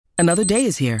Another day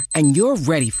is here, and you're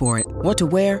ready for it. What to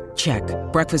wear? Check.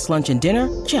 Breakfast, lunch, and dinner?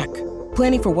 Check.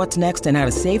 Planning for what's next and how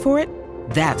to save for it?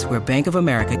 That's where Bank of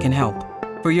America can help.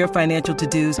 For your financial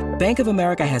to-dos, Bank of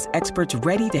America has experts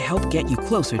ready to help get you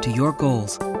closer to your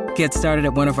goals. Get started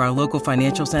at one of our local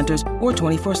financial centers or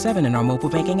 24/7 in our mobile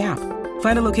banking app.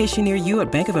 Find a location near you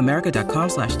at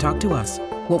bankofamerica.com/talktous.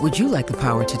 What would you like the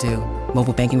power to do?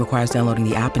 Mobile banking requires downloading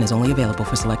the app and is only available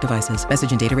for select devices.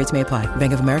 Message and data rates may apply.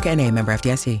 Bank of America N.A., member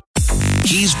FDIC.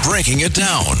 He's breaking it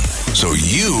down so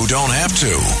you don't have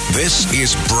to. This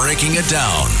is Breaking It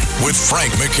Down with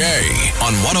Frank McKay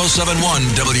on 107.1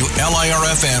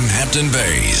 WLIR-FM Hampton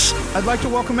Bays. I'd like to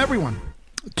welcome everyone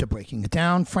to Breaking It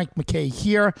Down. Frank McKay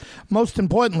here. Most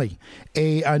importantly,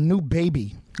 a new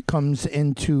baby comes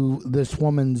into this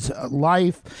woman's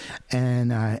life,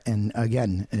 and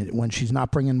again, when she's not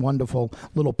bringing wonderful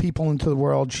little people into the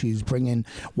world, she's bringing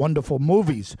wonderful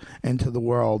movies into the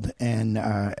world, and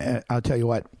I'll tell you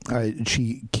what,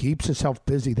 she keeps herself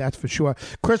busy, that's for sure.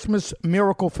 Christmas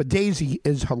Miracle for Daisy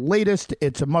is her latest.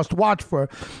 It's a must-watch for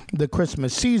the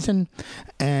Christmas season,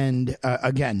 and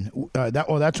again,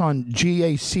 that's on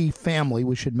GAC Family,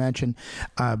 we should mention,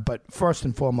 but first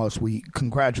and foremost, we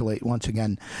congratulate once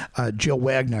again Jill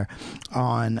Wagner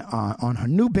on her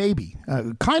new baby,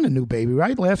 kind of new baby,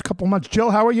 right? Last couple months.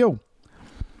 Jill, how are you?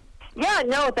 Yeah,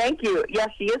 no, thank you. Yeah,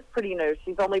 she is pretty new.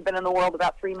 She's only been in the world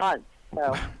about 3 months.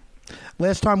 So.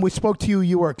 Last time we spoke to you,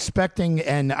 you were expecting,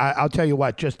 and I'll tell you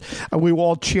what, just we were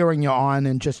all cheering you on,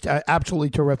 and just absolutely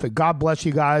terrific. God bless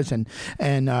you guys, and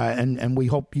we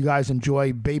hope you guys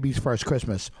enjoy baby's first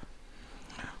Christmas.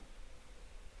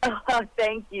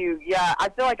 Thank you. Yeah, I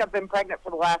feel like I've been pregnant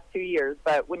for the last 2 years,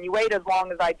 but when you wait as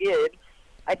long as I did,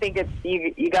 I think it's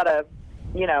you gotta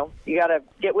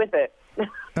get with it.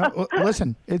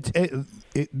 Listen,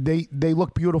 they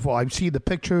look beautiful. I see the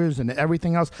pictures and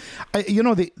everything else.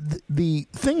 The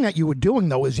thing that you were doing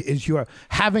though is you're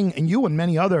having, and you and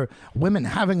many other women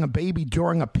having a baby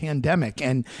during a pandemic,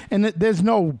 and there's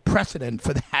no precedent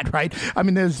for that, right? I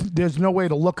mean, there's no way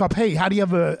to look up, hey, how do you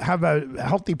have a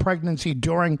healthy pregnancy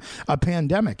during a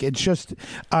pandemic? It's just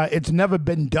it's never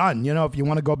been done. You know, if you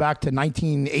want to go back to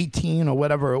 1918 or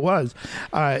whatever it was,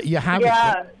 you have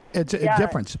it's a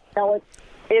difference. No,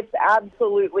 it's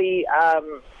absolutely,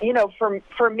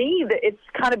 for me, it's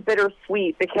kind of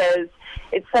bittersweet because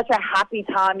it's such a happy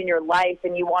time in your life,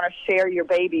 and you want to share your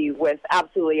baby with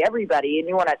absolutely everybody, and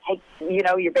you want to take,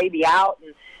 your baby out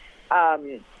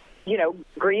and,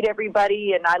 greet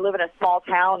everybody. And I live in a small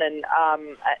town,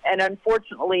 and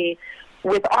unfortunately,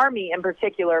 with Army in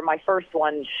particular, my first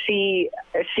one, she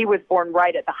was born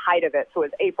right at the height of it, so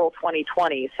it was April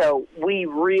 2020. So we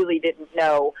really didn't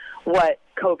know what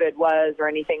COVID was or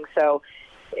anything. So,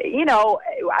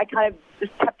 I kind of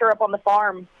just kept her up on the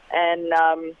farm and,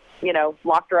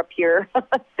 locked her up here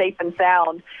safe and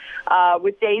sound.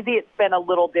 With Daisy, it's been a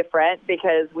little different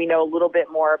because we know a little bit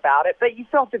more about it, but you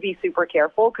still have to be super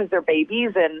careful because they're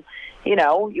babies and, you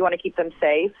want to keep them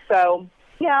safe. So,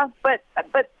 yeah, but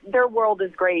their world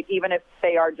is great, even if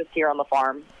they are just here on the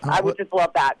farm. I would just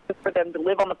love that, just for them to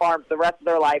live on the farm for the rest of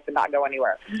their life and not go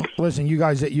anywhere. Listen, you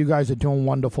guys are doing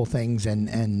wonderful things,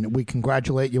 and we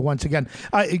congratulate you once again.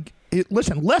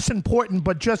 Listen, less important,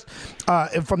 but just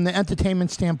from the entertainment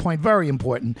standpoint, very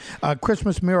important.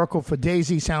 Christmas Miracle for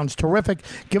Daisy sounds terrific.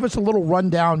 Give us a little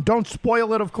rundown. Don't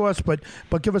spoil it, of course, but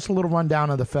give us a little rundown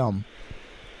of the film.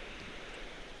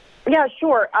 Yeah,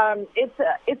 sure.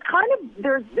 It's kind of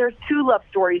there's two love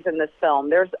stories in this film.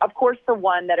 There's, of course, the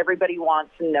one that everybody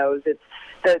wants and knows. It's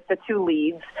the two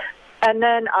leads, and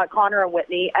then Connor and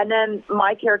Whitney, and then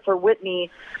my character Whitney.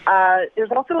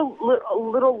 There's also a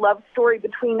little love story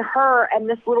between her and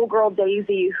this little girl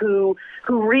Daisy, who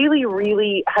really,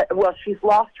 really she's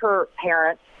lost her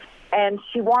parents, and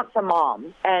she wants a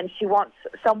mom, and she wants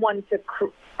someone to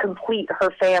complete her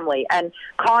family. And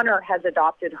Connor has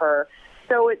adopted her.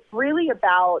 So it's really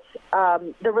about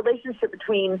the relationship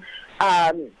between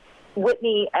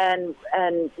Whitney and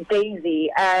Daisy,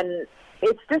 and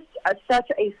it's just such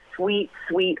a sweet,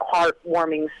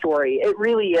 heartwarming story. It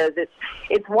really is.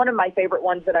 It's one of my favorite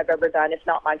ones that I've ever done, if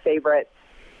not my favorite.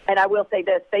 And I will say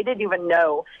this, they didn't even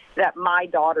know that my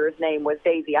daughter's name was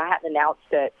Daisy. I hadn't announced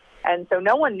it. And so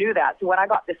no one knew that. So when I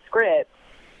got the script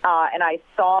and I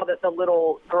saw that the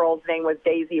little girl's name was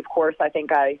Daisy, of course, I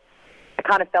think I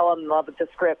kind of fell in love with the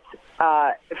script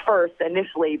first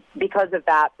initially because of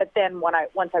that. But then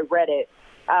once I read it,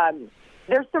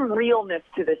 there's some realness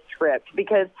to this script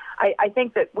because I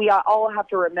think that we all have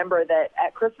to remember that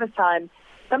at Christmas time,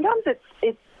 sometimes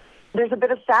there's a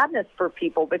bit of sadness for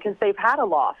people because they've had a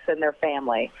loss in their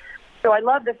family. So I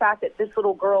love the fact that this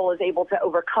little girl is able to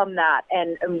overcome that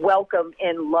and welcome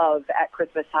in love at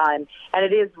Christmas time. And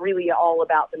it is really all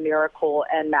about the miracle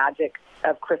and magic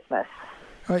of Christmas.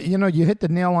 You hit the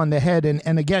nail on the head,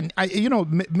 and again,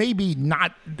 maybe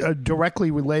not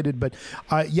directly related, but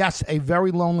yes, a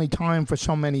very lonely time for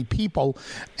so many people,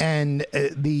 and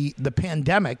the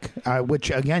pandemic,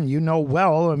 which again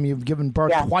well, you've given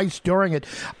birth twice during it.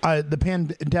 The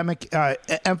pandemic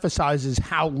emphasizes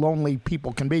how lonely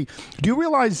people can be. Do you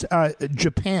realize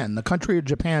Japan, the country of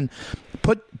Japan,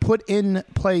 put in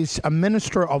place a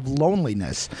minister of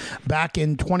loneliness back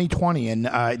in 2020, and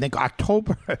I think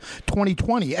October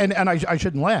 2020. And I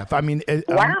shouldn't laugh. I mean,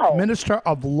 wow. A minister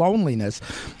of loneliness,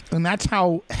 and that's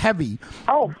how heavy.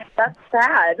 Oh, that's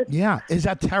sad. Yeah, is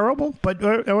that terrible? But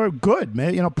or good,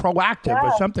 man. Proactive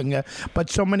or something.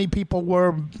 But so many people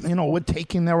were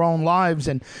taking their own lives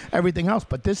and everything else.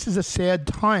 But this is a sad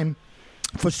time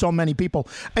for so many people.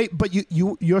 Hey, but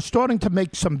you're starting to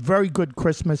make some very good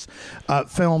Christmas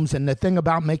films, and the thing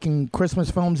about making Christmas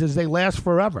films is they last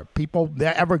forever.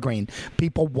 They're evergreen.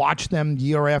 People watch them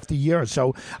year after year.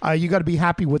 So you got to be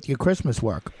happy with your Christmas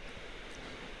work.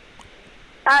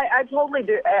 I totally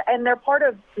do, and they're part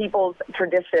of people's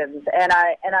traditions, and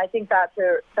I think that's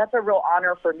a real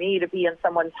honor for me to be in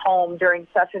someone's home during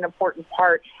such an important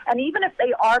part. And even if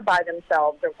they are by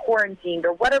themselves or quarantined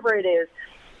or whatever it is,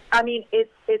 I mean,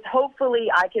 it's hopefully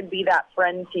I can be that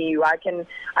friend to you. I can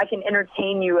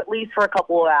entertain you at least for a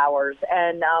couple of hours,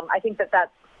 and I think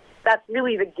that's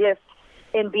really the gift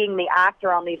in being the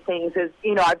actor on these things. Is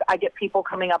I get people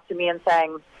coming up to me and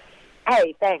saying,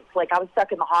 "Hey, thanks. Like I was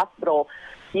stuck in the hospital,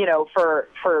 for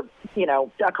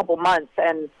a couple months,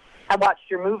 and I watched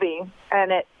your movie,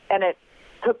 and it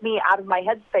took me out of my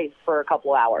headspace for a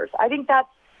couple hours." I think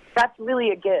that's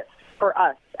really a gift for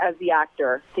us as the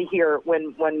actor to hear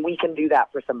when we can do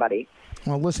that for somebody.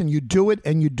 Well, listen, you do it,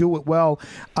 and you do it well.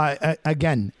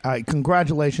 Again,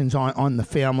 congratulations on the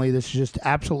family. This is just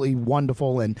absolutely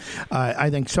wonderful, and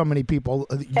I think so many people,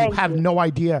 you have no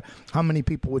idea how many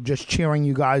people were just cheering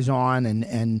you guys on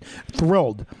and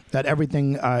thrilled that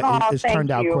everything is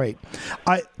turned out great.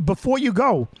 Before you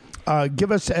go,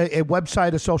 give us a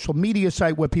website, a social media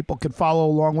site where people could follow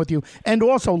along with you, and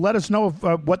also let us know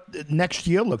what next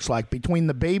year looks like between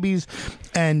the babies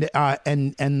and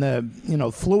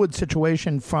the fluid situation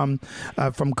from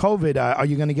COVID. Are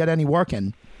you going to get any work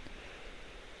in?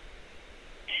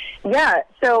 Yeah.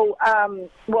 So,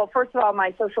 first of all,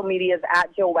 my social media is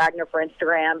at Jill Wagner for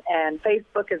Instagram, and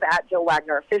Facebook is at Jill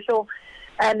Wagner Official.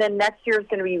 And then next year is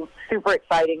going to be super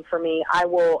exciting for me. I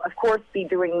will, of course, be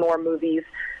doing more movies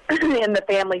in the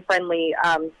family-friendly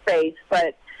space.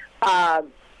 But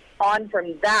on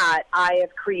from that, I have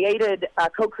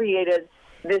co-created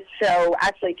this show.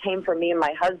 Actually came from me and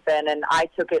my husband, and I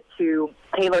took it to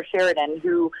Taylor Sheridan,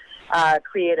 who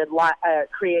created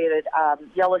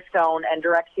Yellowstone and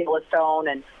directs Yellowstone,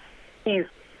 and he's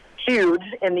huge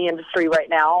in the industry right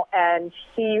now, and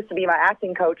he used to be my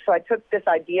acting coach. So I took this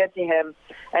idea to him,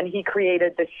 and he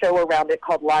created this show around it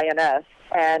called Lioness,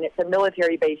 and it's a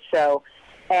military-based show,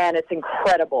 and it's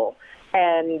incredible.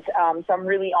 And so I'm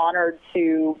really honored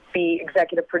to be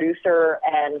executive producer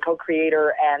and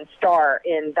co-creator and star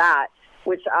in that,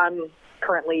 which I'm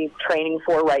currently training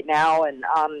for right now, and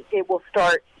it will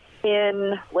start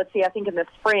in, I think in the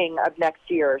spring of next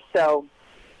year. So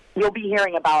you'll be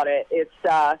hearing about it.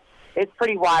 It's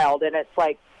pretty wild, and it's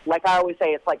like I always say,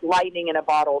 it's like lightning in a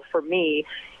bottle for me.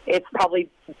 It's probably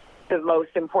the most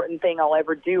important thing I'll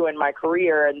ever do in my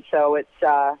career, and so it's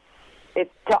to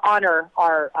honor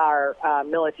our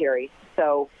military.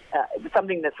 So it's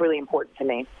something that's really important to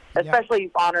me,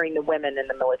 especially honoring the women in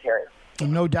the military.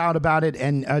 No doubt about it.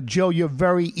 And Jill, you're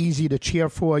very easy to cheer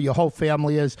for. Your whole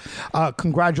family is.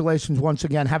 Congratulations once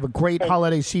again. Have a great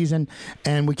holiday season,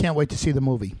 and we can't wait to see the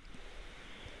movie.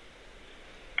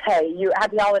 Hey,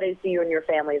 happy holidays to you and your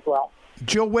family as well.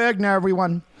 Jill Wagner,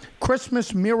 everyone.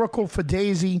 Christmas Miracle for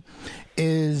Daisy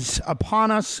is upon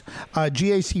us.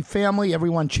 GAC family,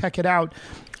 everyone check it out.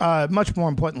 Much more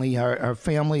importantly, our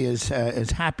family is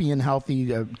happy and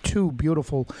healthy. Two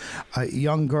beautiful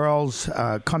young girls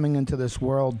coming into this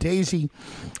world, Daisy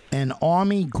and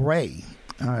Army Gray.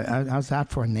 How's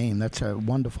that for a name? That's a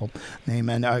wonderful name.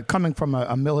 And coming from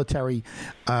a military,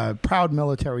 proud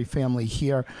military family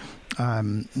here,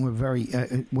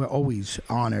 we're always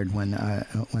honored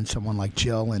when someone like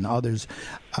Jill and others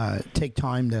take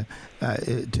time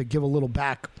to give a little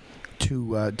back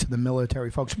to the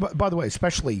military folks. By the way,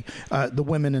 especially the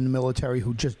women in the military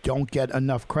who just don't get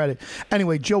enough credit.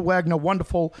 Anyway, Jill Wagner,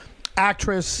 wonderful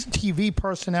actress, TV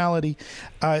personality.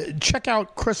 Check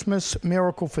out Christmas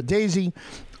Miracle for Daisy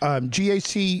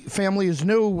GAC family is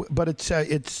new, but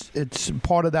it's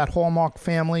part of that Hallmark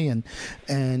family, and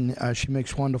she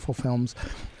makes wonderful films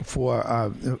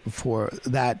for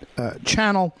that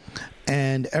channel.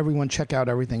 And everyone check out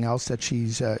everything else that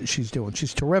she's doing.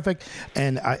 She's terrific,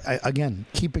 and I again,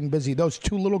 keeping busy. Those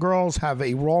two little girls have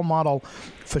a role model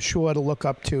for sure to look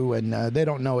up to, and they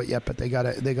don't know it yet, but they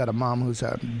got a mom who's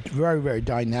very, very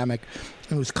dynamic,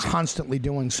 and who's constantly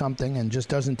doing something and just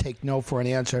doesn't take no for an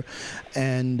answer.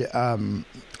 And all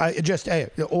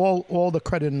the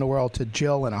credit in the world to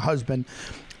Jill and her husband,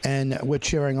 and we're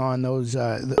cheering on those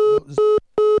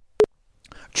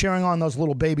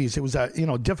little babies. It was a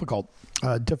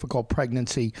difficult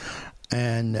pregnancy,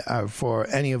 and for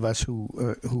any of us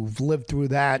who've lived through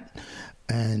that,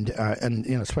 and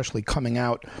especially coming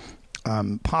out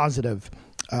positive,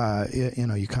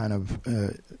 you kind of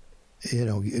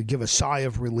you give a sigh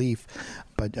of relief.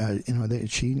 But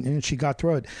she got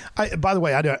through it. By the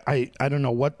way, I don't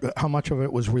know how much of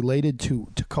it was related to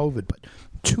COVID, but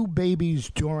 2 babies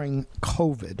during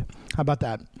COVID. How about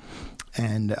that?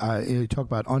 And you talk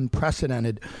about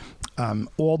unprecedented.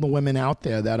 All the women out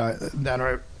there that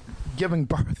are giving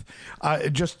birth,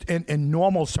 just in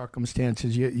normal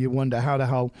circumstances, you wonder how the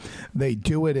hell they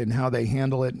do it and how they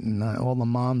handle it. And all the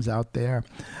moms out there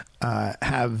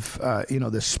have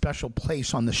this special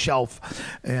place on the shelf,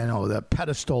 the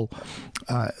pedestal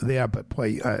there. But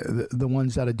boy, the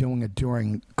ones that are doing it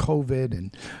during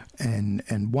COVID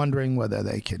and wondering whether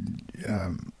they could,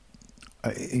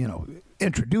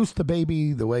 introduce the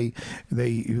baby the way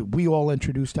we all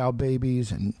introduced our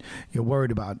babies, and you're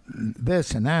worried about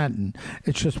this and that, and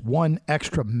it's just one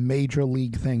extra major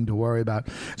league thing to worry about.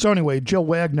 So anyway, Jill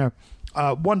Wagner,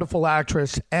 wonderful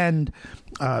actress and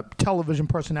television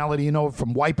personality,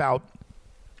 from Wipeout.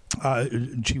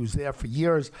 She was there for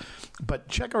years, but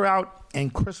check her out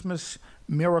in Christmas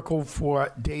Miracle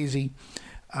for Daisy.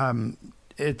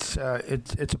 It's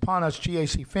upon us,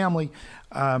 GAC family,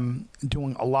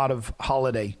 doing a lot of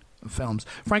holiday films.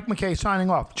 Frank McKay signing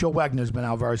off. Jill Wagner has been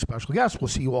our very special guest. We'll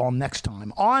see you all next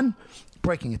time on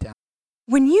Breaking It Down.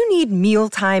 When you need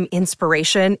mealtime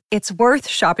inspiration, it's worth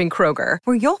shopping Kroger,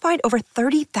 where you'll find over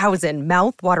 30,000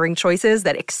 mouth-watering choices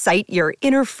that excite your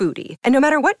inner foodie. And no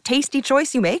matter what tasty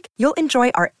choice you make, you'll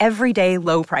enjoy our everyday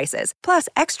low prices, plus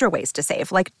extra ways to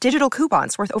save, like digital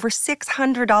coupons worth over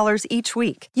 $600 each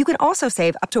week. You can also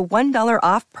save up to $1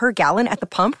 off per gallon at the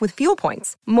pump with fuel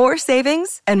points. More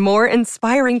savings and more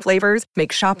inspiring flavors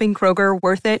make shopping Kroger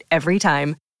worth it every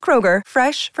time. Kroger,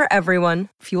 fresh for everyone.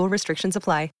 Fuel restrictions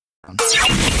apply.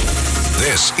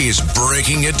 This is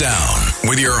Breaking It Down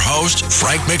with your host,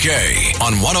 Frank McKay,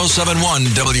 on 107.1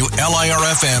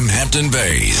 WLIR-FM Hampton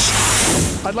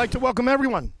Bays. I'd like to welcome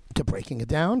everyone to Breaking It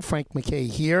Down. Frank McKay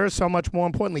here. So much more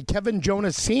importantly, Kevin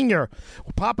Jonas Sr.,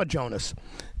 Papa Jonas,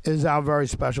 is our very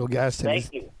special guest.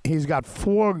 Thank you. He's got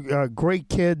 4 great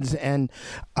kids and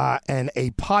a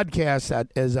podcast that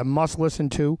is a must listen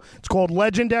to. It's called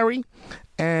Legendary.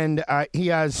 And he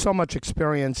has so much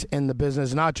experience in the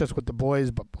business, not just with the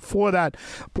boys, but before that.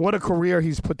 What a career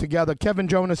he's put together. Kevin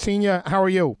Jonas Sr., how are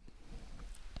you?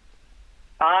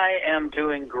 I am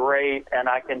doing great, and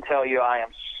I can tell you I am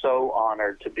so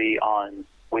honored to be on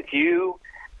with you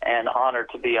and honored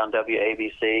to be on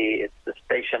WABC. It's the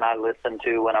station I listened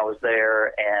to when I was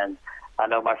there, and I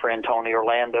know my friend Tony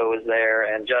Orlando is there,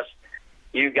 and just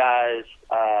you guys,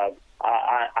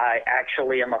 I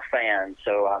actually am a fan,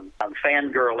 so I'm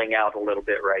fangirling out a little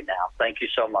bit right now. Thank you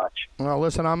so much. Well,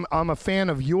 listen, I'm a fan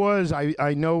of yours.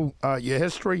 I know your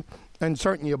history, and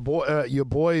certainly your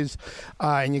boys,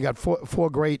 and you got four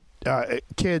great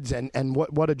kids, and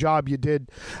what a job you did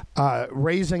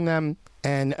raising them.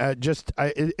 And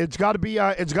it's got to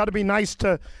be nice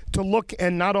to look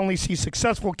and not only see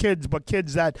successful kids, but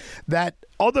kids that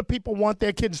other people want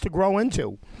their kids to grow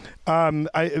into.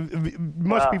 I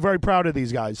must be very proud of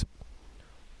these guys.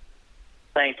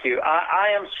 Thank you. I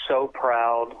am so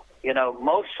proud.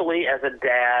 Mostly as a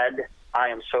dad, I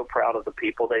am so proud of the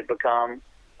people they've become.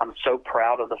 I'm so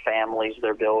proud of the families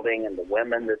they're building and the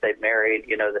women that they've married.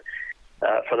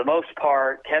 For the most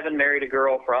part, Kevin married a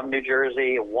girl from New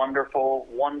Jersey, a wonderful,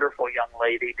 wonderful young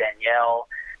lady, Danielle,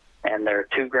 and their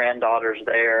 2 granddaughters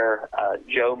there.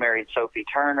 Joe married Sophie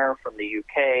Turner from the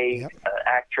UK, yep.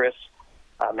 Actress.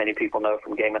 Many people know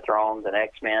from Game of Thrones and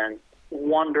X-Men.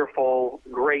 Wonderful,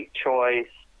 great choice.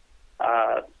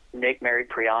 Nick married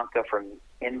Priyanka from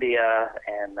India,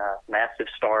 and massive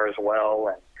star as well.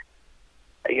 And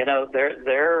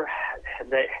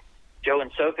Joe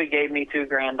and Sophie gave me 2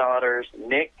 granddaughters.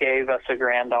 Nick gave us a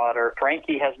granddaughter.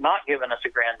 Frankie has not given us a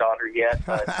granddaughter yet,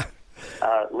 but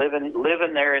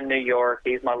living there in New York,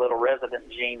 he's my little resident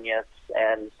genius.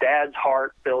 And Dad's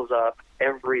heart fills up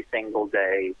every single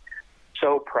day.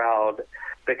 So proud,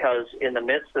 because in the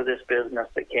midst of this business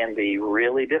that can be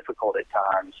really difficult at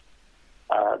times,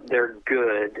 they're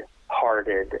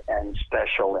good-hearted and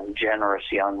special and generous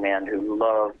young men who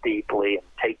love deeply and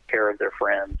take care of their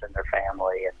friends and their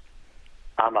family. And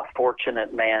I'm a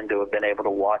fortunate man to have been able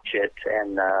to watch it.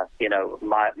 And,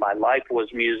 my life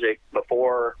was music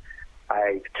before.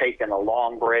 I've taken a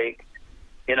long break.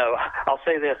 I'll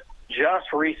say this,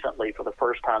 just recently, for the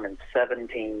first time in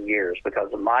 17 years, because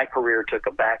my career took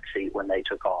a backseat when they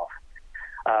took off.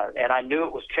 And I knew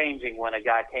it was changing when a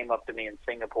guy came up to me in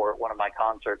Singapore at one of my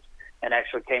concerts and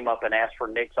actually came up and asked for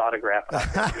Nick's autograph. And I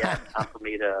said, yeah,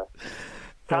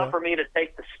 time for me to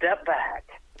take the step back.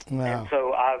 Wow. And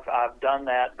so I've done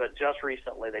that, but just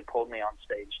recently they pulled me on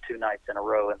stage 2 nights in a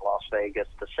row in Las Vegas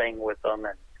to sing with them,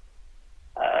 and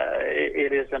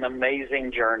it is an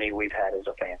amazing journey we've had as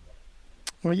a family.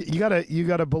 Well, you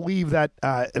gotta believe that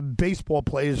baseball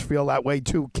players feel that way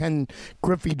too. Ken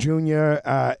Griffey Jr.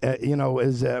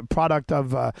 Is a product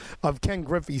of Ken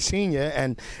Griffey Sr.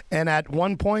 and at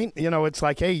one point, it's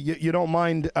like, hey, you don't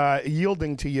mind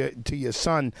yielding to your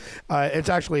son. It's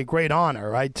actually a great honor,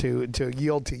 right, to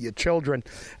yield to your children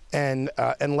and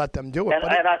let them do it.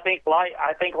 And I think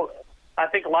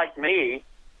like me,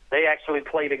 they actually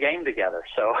played a game together.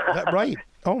 So right.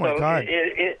 Oh my God.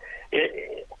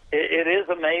 It is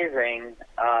amazing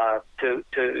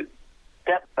to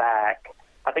step back.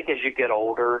 I think as you get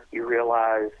older, you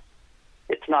realize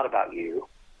it's not about you.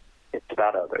 It's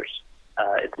about others.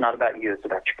 It's not about you. It's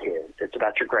about your kids. It's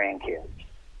about your grandkids.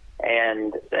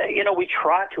 And, we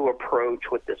try to approach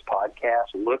with this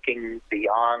podcast looking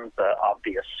beyond the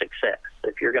obvious success.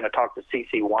 If you're going to talk to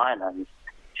CeCe Winans,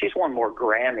 she's won more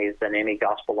Grammys than any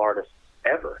gospel artist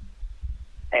ever.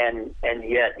 And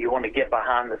yet you want to get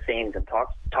behind the scenes and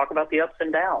talk about the ups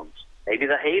and downs, maybe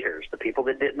the haters, the people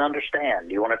that didn't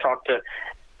understand. You want to talk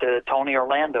to Tony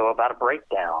Orlando about a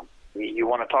breakdown. You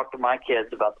want to talk to my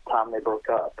kids about the time they broke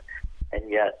up. And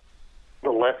yet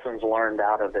the lessons learned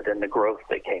out of it and the growth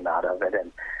that came out of it.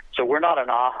 And so we're not an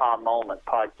aha moment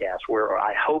podcast. We're,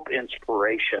 I hope,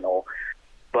 inspirational,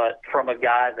 but from a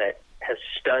guy that has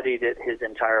studied it his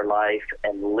entire life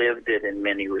and lived it in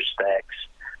many respects.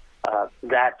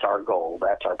 That's our goal.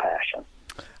 That's our passion.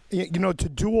 To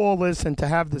do all this and to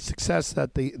have the success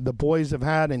that the boys have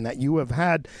had and that you have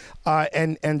had,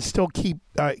 and still keep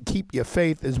your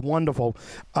faith is wonderful.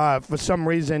 For some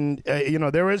reason,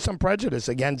 there is some prejudice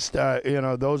against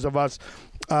those of us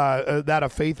that are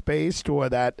faith-based or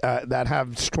that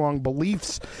have strong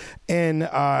beliefs in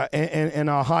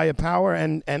a higher power,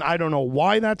 and I don't know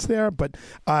why that's there, but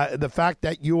the fact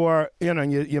that you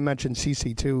mentioned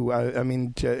CeCe too.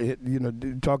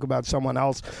 Talk about someone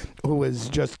else who has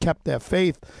just kept their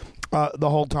faith the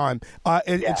whole time.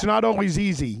 It's not always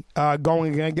easy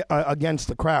going against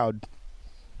the crowd.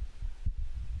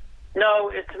 No,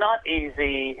 it's not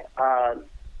easy.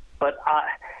 But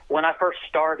when I first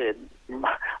started,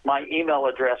 my email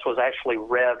address was actually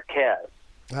Rev Kev.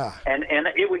 And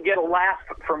it would get a laugh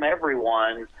from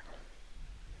everyone.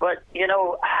 But,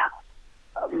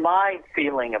 my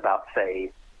feeling about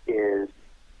faith is,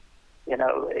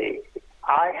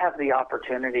 I have the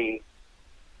opportunity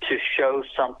to show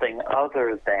something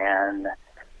other than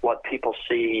what people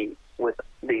see with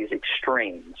these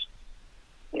extremes.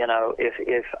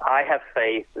 If I have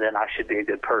faith, then I should be a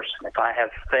good person. If I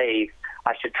have faith,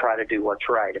 I should try to do what's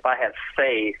right. If I have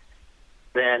faith,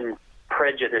 then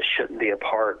prejudice shouldn't be a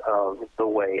part of the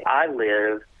way I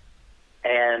live.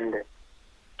 And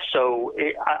so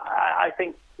I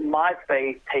think my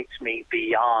faith takes me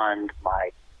beyond my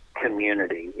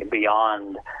community,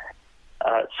 beyond.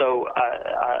 So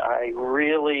I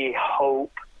really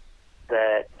hope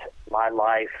that my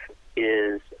life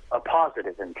is a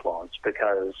positive influence,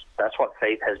 because that's what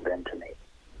faith has been to me.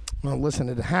 Well, listen,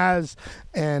 it has,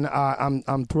 and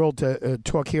I'm thrilled to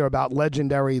talk here about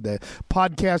Legendary, the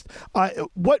podcast.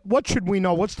 What should we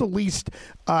know? What's the least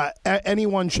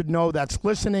anyone should know that's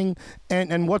listening,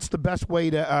 and what's the best way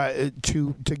to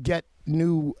get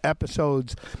new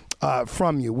episodes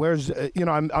from you? Where's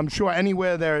I'm sure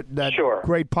anywhere there that sure.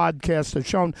 Great podcasts are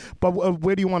shown, but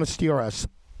where do you want to steer us?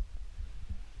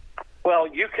 Well,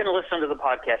 you can listen to the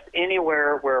podcast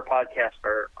anywhere where podcasts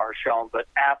are shown, but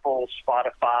Apple,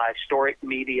 Spotify,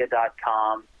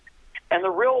 StoricMedia.com. And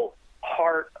the real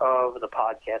heart of the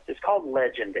podcast is called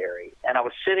Legendary. And I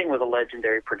was sitting with a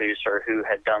legendary producer who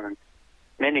had done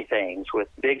many things with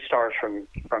big stars from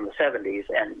the 70s,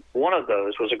 and one of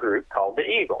those was a group called the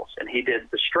Eagles. And he did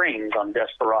the strings on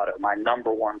Desperado, my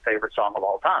number one favorite song of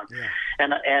all time.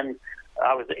 Yeah. And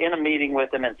I was in a meeting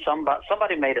with him, and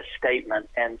somebody made a statement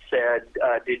and said,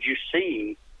 did you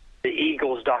see the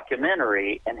Eagles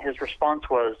documentary? And his response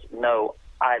was, no,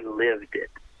 I lived it.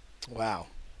 Wow.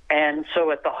 And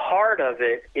so at the heart of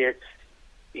it,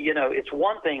 it's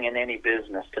one thing in any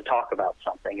business to talk about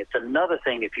something. It's another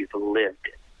thing if you've lived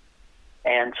it.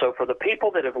 And so for the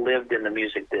people that have lived in the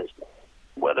music business,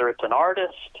 whether it's an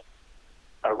artist,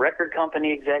 a record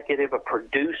company executive, a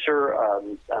producer,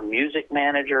 a music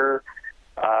manager,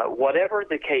 whatever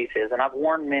the case is, and I've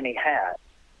worn many hats,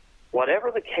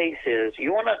 whatever the case is,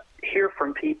 you want to hear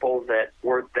from people that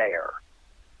were there.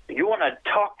 You want to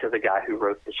talk to the guy who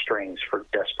wrote the strings for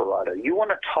Desperado. You want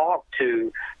to talk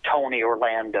to Tony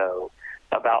Orlando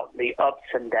about the ups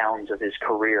and downs of his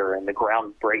career and the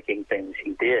groundbreaking things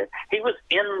he did. He was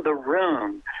in the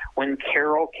room when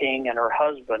Carole King and her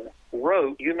husband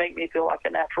wrote You Make Me Feel Like a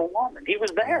Natural Woman. He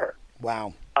was there.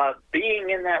 Wow. Being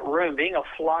in that room, being a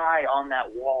fly on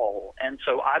that wall. And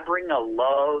so I bring a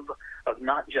love of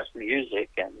not just music,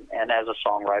 and as a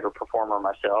songwriter, performer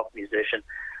myself, musician,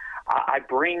 I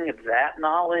bring that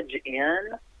knowledge in,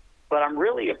 but I'm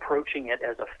really approaching it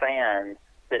as a fan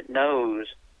that knows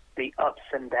the ups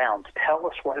and downs. Tell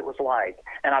us what it was like.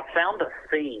 And I've found a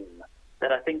theme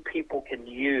that I think people can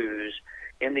use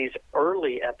in these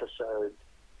early episodes.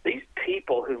 These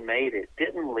people who made it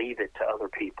didn't leave it to other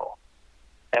people.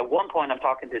 At one point, I'm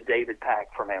talking to David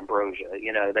Pack from Ambrosia.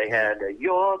 You know, they had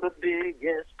You're the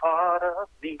Biggest Part of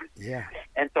Me. Yeah.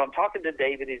 And so I'm talking to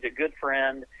David. He's a good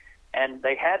friend. And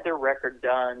they had their record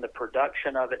done. The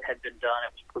production of it had been done.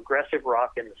 It was progressive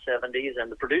rock in the 70s. And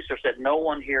the producer said, no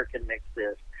one here can mix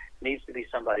this. It needs to be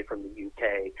somebody from the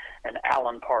UK. And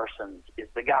Alan Parsons is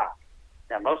the guy.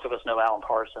 Now, most of us know Alan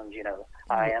Parsons, you know,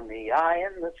 I am the eye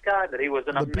in the sky. But he was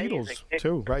an amazing Beatles,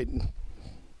 too, right?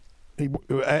 He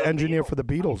engineered for the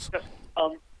Beatles.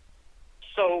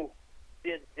 So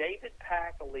did David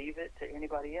Pack leave it to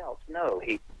anybody else? No.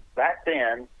 He, back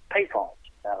then, payphones.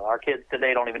 Now, our kids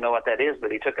today don't even know what that is,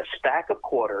 but he took a stack of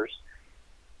quarters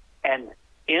and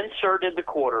inserted the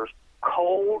quarters,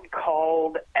 cold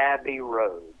called Abbey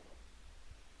Road.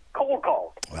 Cold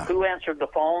called. Wow. Who answered the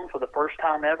phone for the first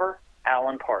time ever?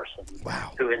 Alan Parsons,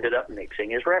 wow. Who ended up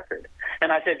mixing his record.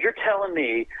 And I said, you're telling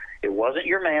me it wasn't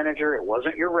your manager, it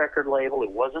wasn't your record label, it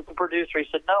wasn't the producer. He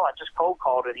said, no, I just cold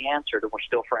called and he answered, and we're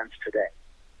still friends today.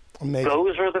 Amazing.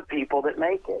 Those are the people that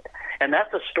make it. And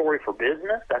that's a story for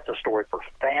business. That's a story for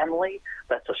family.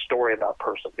 That's a story about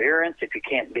perseverance. If you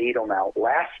can't beat them,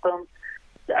 outlast them.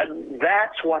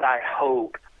 That's what I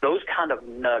hope, those kind of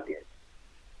nuggets,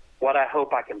 what I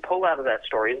hope I can pull out of that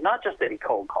story is not just that he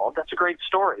cold called. That's a great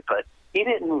story, but he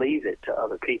didn't leave it to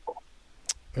other people.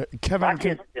 Kevin,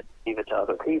 didn't leave it to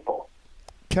other people.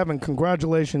 Kevin,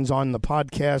 congratulations on the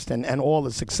podcast and all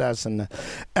the success and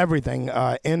everything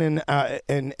in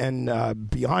and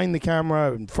behind the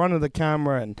camera, in front of the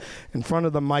camera, and in front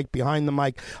of the mic, behind the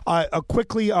mic.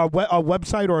 Quickly, a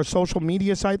website or a social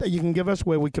media site that you can give us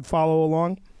where we could follow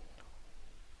along?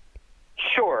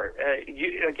 Sure.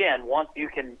 Once you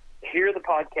can hear the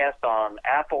podcast on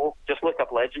Apple, just look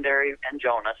up Legendary and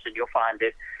Jonas, and you'll find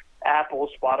it. Apple,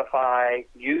 Spotify,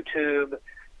 YouTube.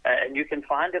 And you can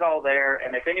find it all there.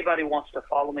 And if anybody wants to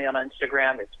follow me on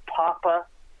Instagram, it's Papa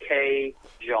K.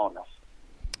 Jonas.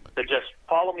 So just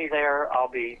follow me there. I'll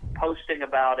be posting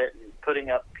about it and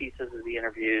putting up pieces of the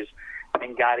interviews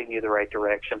and guiding you the right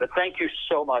direction. But thank you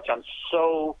so much. I'm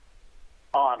so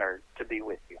honored to be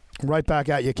with you. Right back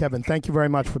at you, Kevin. Thank you very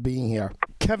much for being here.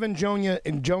 Kevin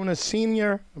Jonas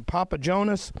Sr., Papa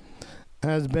Jonas,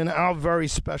 has been our very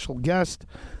special guest.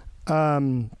 What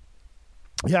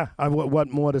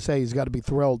more to say? He's got to be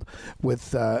thrilled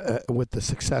with the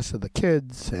success of the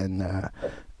kids,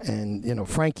 and you know,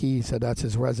 Frankie said that's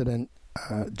his resident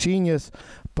genius.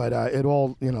 But it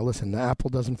all, you know, listen, the apple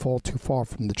doesn't fall too far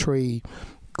from the tree.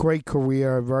 Great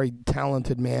career, very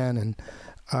talented man,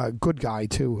 and good guy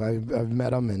too. I've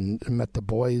met him and met the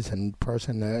boys in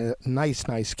person.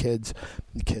 Nice kids,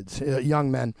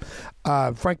 young men.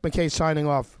 Frank McKay signing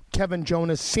off. Kevin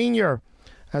Jonas Sr.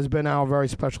 has been our very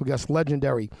special guest.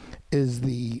 Legendary is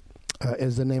the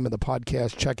name of the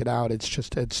podcast. Check it out.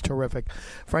 It's terrific.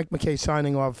 Frank McKay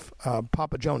signing off.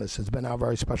 Papa Jonas has been our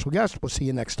very special guest. We'll see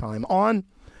you next time on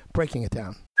Breaking It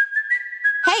Down.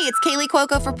 Hey, it's Kaylee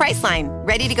Cuoco for Priceline.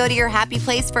 Ready to go to your happy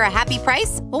place for a happy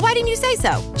price? Well, why didn't you say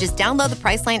so? Just download the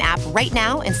Priceline app right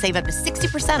now and save up to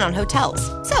 60% on hotels.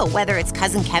 So whether it's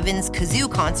Cousin Kevin's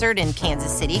Kazoo Concert in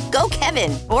Kansas City, go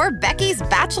Kevin, or Becky's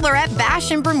Bachelorette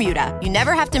Bash in Bermuda, you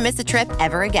never have to miss a trip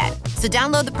ever again. So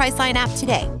download the Priceline app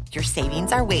today. Your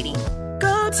savings are waiting.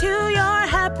 Go to your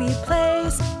happy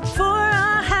place for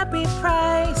a happy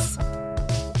price.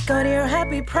 Go to your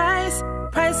happy price,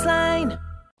 Priceline.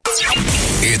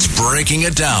 It's Breaking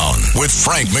It Down with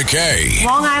Frank McKay.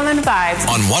 Long Island vibes.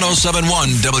 On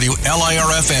 107.1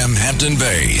 WLIR-FM Hampton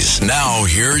Bays. Now,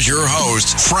 here's your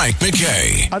host, Frank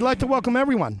McKay. I'd like to welcome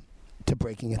everyone to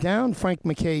Breaking It Down. Frank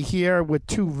McKay here with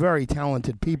two very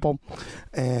talented people,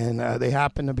 and they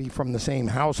happen to be from the same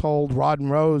household.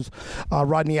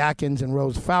 Rodney Atkins and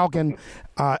Rose Falcon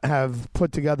have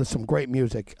put together some great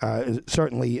music.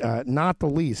 Certainly not the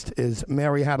least is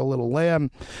Mary Had a Little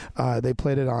Lamb. They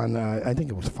played it on, I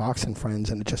think it was Fox and Friends,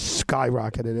 and it just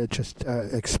skyrocketed. It just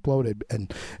exploded.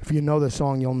 And if you know the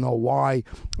song, you'll know why.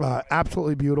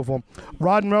 Absolutely beautiful.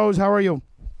 Rod and Rose, how are you?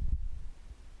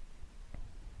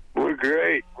 We're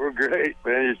great,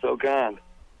 man. You're so kind.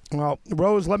 Well,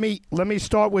 Rose, let me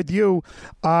start with you.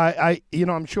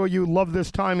 I'm sure you love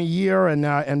this time of year,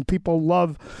 and people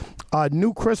love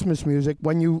new Christmas music.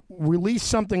 When you release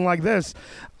something like this,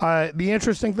 the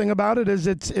interesting thing about it is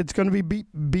it's going to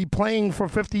be playing for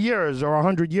 50 years or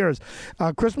 100 years.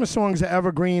 Christmas songs are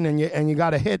evergreen, and you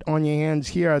got a hit on your hands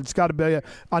here. It's got to be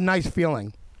a nice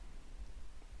feeling.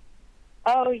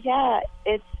 Oh yeah,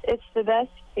 it's the best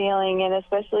feeling, and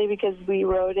especially because we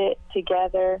wrote it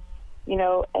together,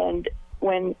 and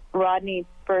when Rodney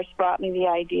first brought me the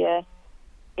idea,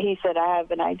 he said, I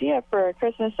have an idea for a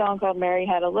Christmas song called Mary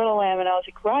Had a Little Lamb, and I was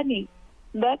like, Rodney,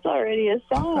 that's already a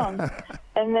song.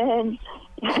 And then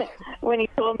when he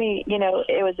told me,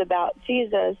 it was about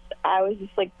Jesus, I was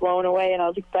just like blown away, and I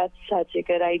was like, that's such a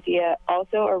good idea.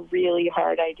 Also a really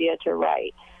hard idea to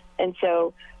write. And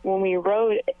so when we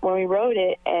wrote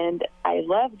it, and I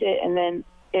loved it, and then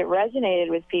it resonated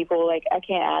with people, like I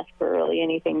can't ask for really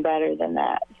anything better than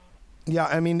that. Yeah,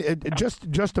 I mean, it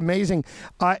just amazing.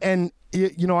 And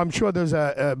I'm sure there's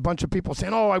a bunch of people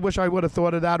saying, "Oh, I wish I would have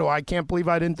thought of that," or "I can't believe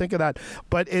I didn't think of that."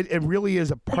 But it really is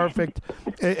a perfect.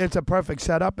 It's a perfect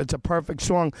setup. It's a perfect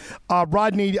song.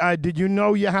 Rodney, did you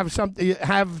know you have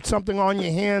something on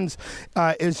your hands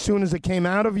as soon as it came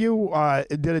out of you?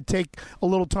 Did it take a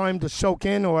little time to soak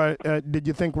in, or did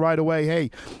you think right away,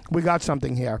 "Hey, we got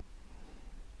something here"?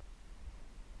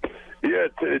 Yeah,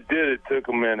 it did. It took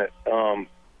a minute.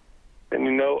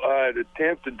 And, I had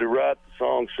attempted to write the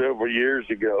song several years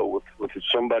ago with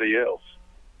somebody else.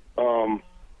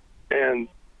 And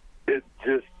it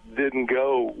just didn't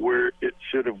go where it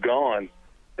should have gone.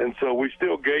 And so we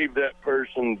still gave that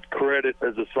person credit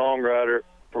as a songwriter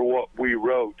for what we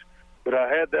wrote. But I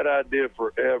had that idea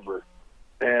forever.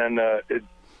 And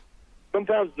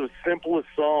sometimes the simplest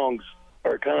songs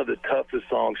are kind of the toughest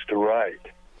songs to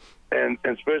write. And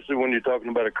especially when you're talking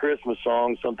about a Christmas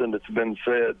song, something that's been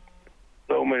said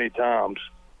so many times,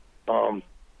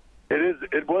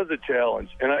 it was a challenge.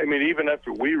 And I mean, even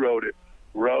after we wrote it,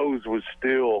 Rose was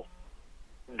still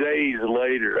days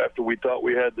later after we thought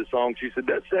we had the song. She said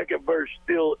that second verse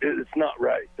it's not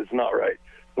right. It's not right.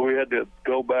 So we had to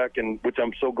go back, and which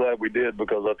I'm so glad we did,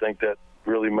 because I think that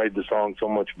really made the song so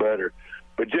much better.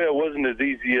 But yeah, it wasn't as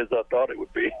easy as I thought it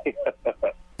would be.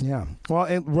 Yeah. Well,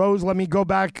 Rose, let me go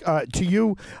back to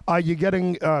you. You're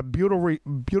getting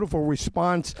beautiful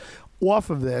response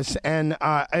off of this, and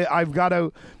I've got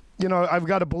to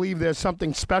believe there's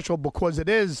something special, because it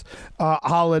is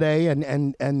holiday,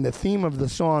 and the theme of the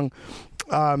song.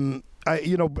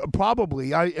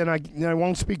 Probably, I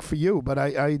won't speak for you, but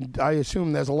I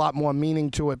assume there's a lot more meaning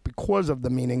to it because of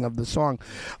the meaning of the song.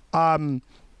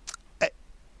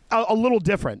 A little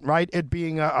different, right? It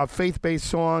being a faith-based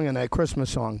song and a Christmas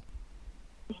song.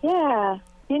 Yeah,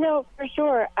 for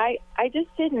sure. I just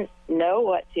didn't know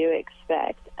what to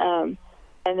expect. And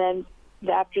then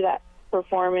after that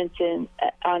performance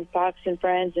on Fox and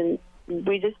Friends, and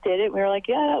we just did it. We were like,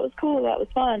 yeah, that was cool. That was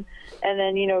fun. And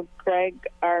then, Greg,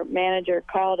 our manager,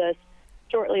 called us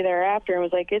shortly thereafter and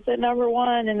was like, it's at number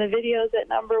one, and the video's at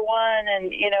number one,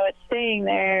 and, it's staying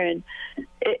there. And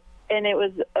it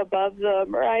was above the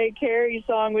Mariah Carey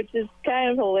song, which is kind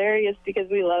of hilarious because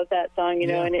we love that song,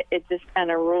 and it just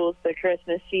kind of rules the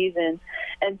Christmas season.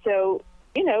 And so,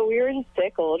 we were just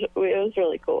tickled. It was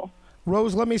really cool.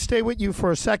 Rose, let me stay with you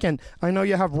for a second. I know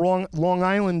you have Long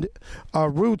Island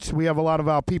roots. We have a lot of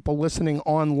our people listening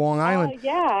on Long Island.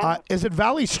 Yeah. Is it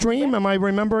Valley Stream? Am I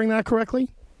remembering that correctly?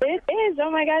 It is. Oh,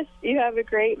 my gosh. You have a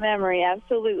great memory.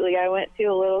 Absolutely. I went to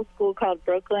a little school called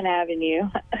Brooklyn Avenue.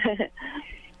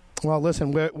 Well,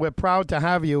 listen, we're proud to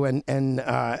have you, and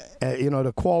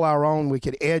to call our own, we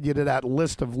could add you to that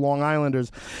list of Long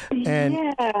Islanders. And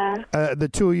the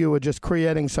two of you are just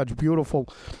creating such beautiful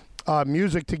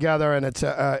music together, and it's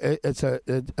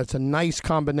a nice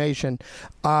combination.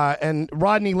 And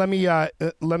Rodney, let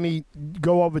me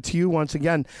go over to you once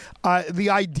again. The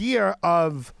idea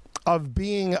of of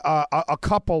being a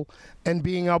couple and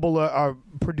being able to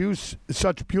produce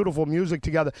such beautiful music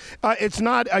together. It's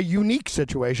not a unique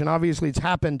situation. Obviously, it's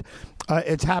happened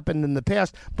in the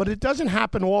past, but it doesn't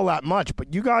happen all that much.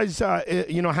 But you guys,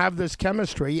 have this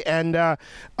chemistry, and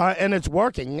it's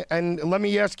working. And let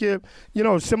me ask you,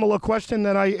 a similar question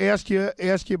that I asked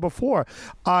you before.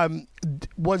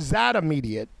 Was that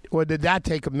immediate, or did that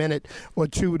take a minute or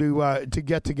two to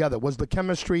get together? Was the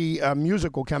chemistry,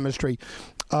 musical chemistry,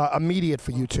 immediate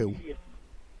for you two?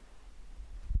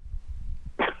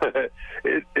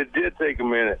 It did take a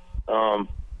minute.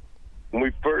 When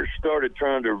we first started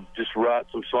trying to just write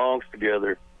some songs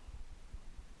together,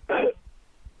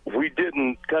 we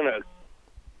didn't kind of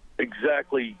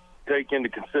exactly take into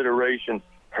consideration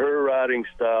her writing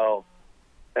style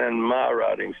and my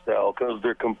writing style, because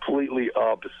they're completely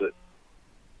opposite.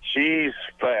 She's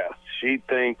fast. She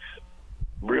thinks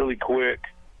really quick,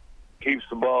 keeps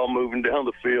the ball moving down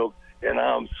the field, and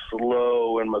I'm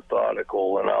slow and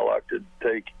methodical, and I like to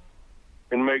take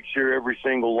and make sure every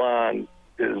single line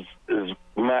is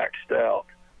maxed out.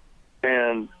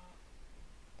 And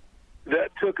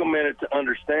that took a minute to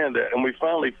understand that, and we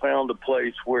finally found a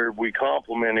place where we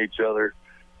complement each other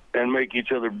and make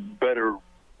each other better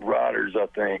writers, I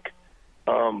think.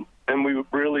 And we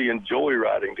really enjoy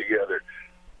writing together.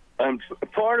 And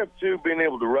part of, too, being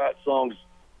able to write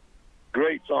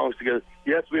great songs together,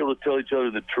 you have to be able to tell each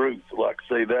other the truth, like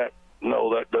say that,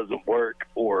 no, that doesn't work,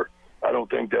 or I don't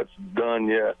think that's done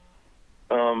yet.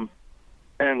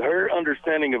 And her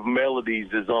understanding of melodies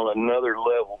is on another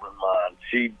level than mine.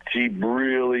 She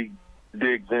really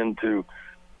digs into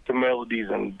melodies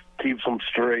and keeps them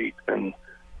straight, and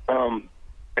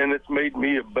it's made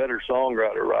me a better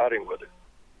songwriter writing with her.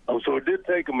 So it did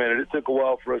take a minute. It took a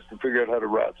while for us to figure out how to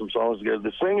write some songs together.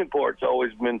 The singing part's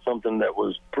always been something that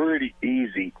was pretty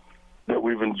easy, that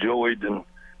we've enjoyed, and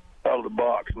out of the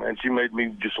box, man. She made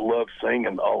me just love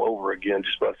singing all over again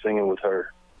just by singing with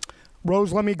her.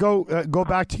 Rose, let me go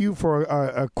back to you for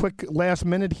a quick last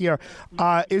minute here.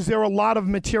 Is there a lot of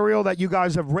material that you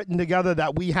guys have written together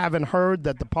that we haven't heard,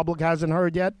 that the public hasn't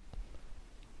heard yet?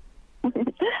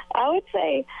 I would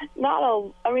say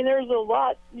there's a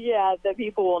lot, that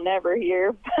people will never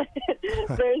hear, but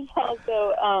there's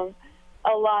also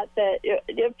a lot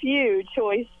a few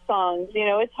choice songs.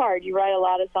 It's hard. You write a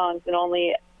lot of songs and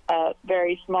only a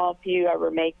very small few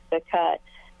ever make the cut.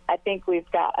 I think we've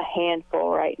got a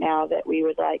handful right now that we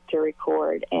would like to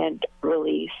record and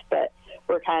release, but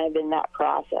we're kind of in that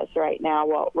process right now.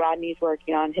 Well, Rodney's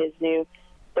working on his new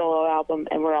solo album,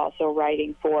 and we're also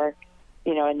writing for,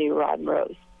 a new Rod and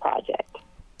Rose project.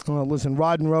 Well, listen,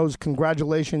 Rod and Rose,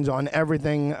 congratulations on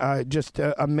everything. Just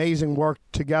amazing work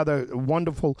together,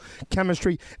 wonderful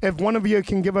chemistry. If one of you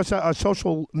can give us a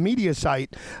social media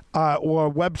site or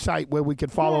a website where we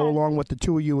could follow along what the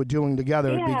two of you are doing together,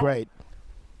 it'd be great.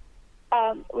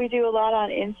 We do a lot on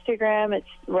Instagram. It's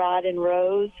Rod and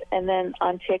Rose. And then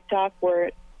on TikTok,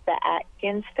 we're the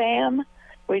Atkins fam.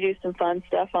 We do some fun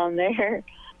stuff on there.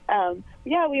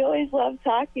 We always love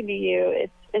talking to you.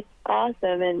 It's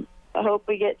awesome, and I hope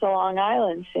we get to Long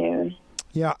Island soon.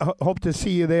 Yeah, hope to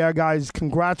see you there, guys.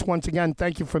 Congrats once again.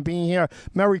 Thank you for being here.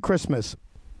 Merry Christmas.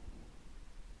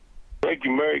 Thank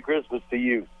you. Merry Christmas to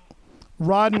you.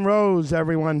 Rod and Rose,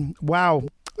 everyone. Wow.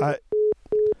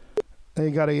 They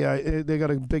got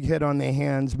a big hit on their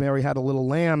hands. Mary had a little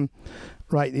lamb,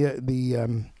 right?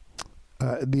 The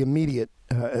immediate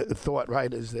thought,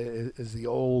 right, is the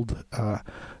old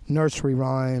nursery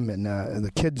rhyme and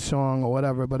the kids song or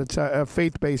whatever. But it's a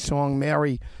faith-based song.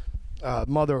 Mary,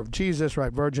 mother of Jesus,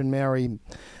 right? Virgin Mary,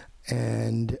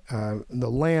 and the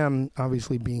lamb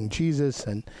obviously being Jesus,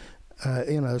 and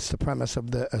it's the premise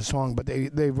of the song. But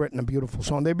they've written a beautiful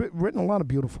song. They've written a lot of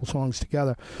beautiful songs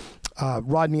together.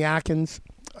 Rodney Atkins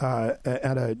had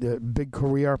a big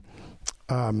career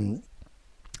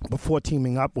before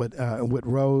teaming up with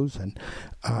Rose,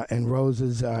 and Rose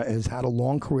has had a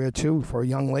long career too for a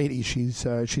young lady. She's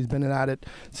been at it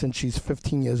since she's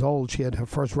 15 years old. She had her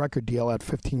first record deal at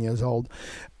 15 years old,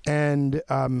 and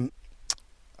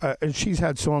she's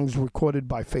had songs recorded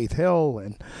by Faith Hill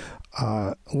and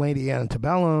Lady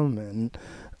Antebellum and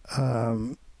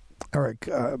Eric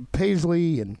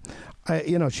Paisley, and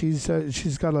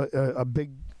she's got a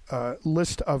big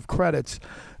list of credits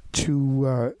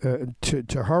to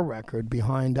her record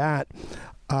behind that.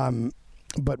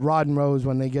 But Rod and Rose,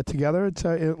 when they get together, it's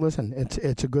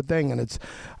a good thing, and it's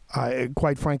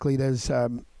quite frankly, there's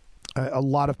a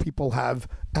lot of people have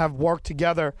worked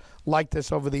together like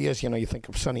this over the years. You think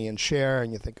of Sonny and Cher,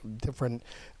 and you think of different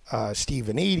Steve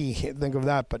and Edie, think of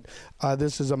that. But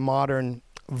this is a modern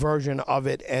version of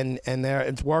it, and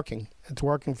it's working. It's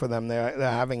working for them. They're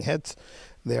having hits.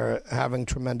 They're having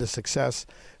tremendous success.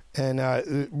 And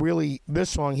really, this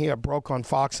song here broke on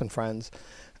Fox and Friends,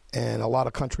 and a lot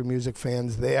of country music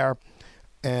fans there.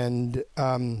 And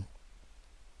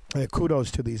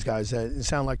kudos to these guys. They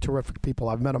sound like terrific people.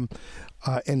 I've met them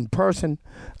in person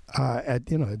at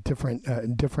different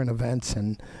events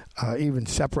and even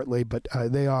separately. But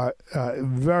they are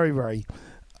very, very.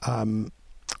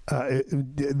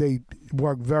 They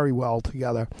work very well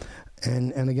together.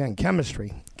 And again,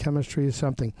 chemistry. Chemistry is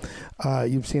something.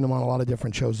 You've seen them on a lot of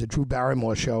different shows. The Drew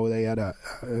Barrymore show, they had a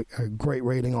great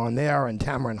rating on there. And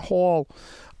Tamron Hall.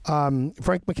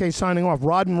 Frank McKay signing off.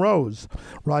 Rod and Rose.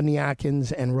 Rodney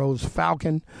Atkins and Rose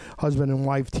Falcon, husband and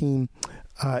wife team,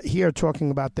 here talking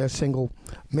about their single,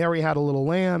 Mary Had a Little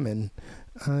Lamb. And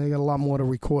they got a lot more to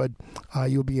record.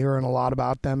 You'll be hearing a lot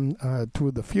about them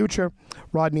through the future.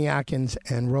 Rodney Atkins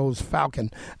and Rose Falcon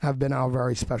have been our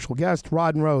very special guests.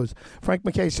 Rod and Rose. Frank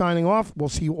McKay signing off. We'll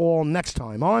see you all next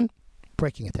time on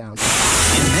Breaking It Down.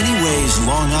 In many ways,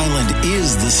 Long Island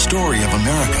is the story of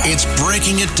America. It's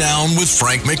Breaking It Down with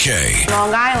Frank McKay.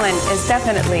 Long Island is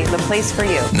definitely the place for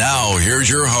you. Now, here's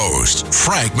your host,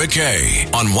 Frank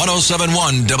McKay, on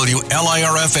 107.1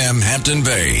 WLIR-FM Hampton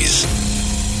Bays.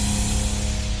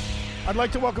 I'd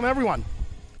like to welcome everyone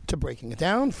to Breaking It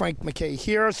Down. Frank McKay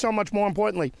here. So much more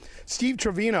importantly, Steve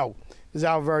Trevino is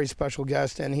our very special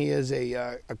guest, and he is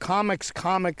a comics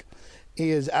comic.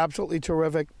 He is absolutely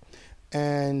terrific,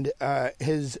 and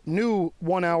his new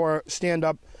 1-hour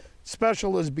stand-up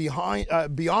special is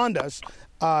Beyond Us.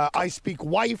 I Speak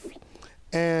Wife,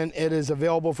 and it is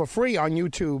available for free on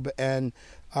YouTube. And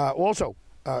also,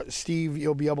 Steve,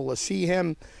 you'll be able to see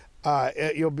him.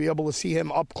 You'll be able to see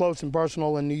him up close and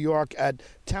personal in New York at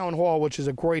Town Hall, which is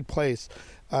a great place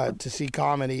to see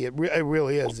comedy. It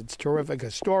really is. It's a terrific,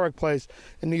 historic place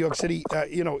in New York City.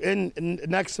 In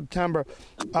next September.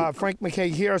 Frank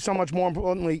McKay here. So much more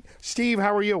importantly, Steve,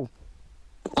 how are you?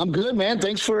 I'm good, man.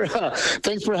 Thanks for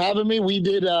having me. We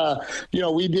did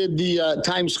the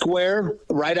Times Square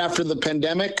right after the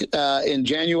pandemic in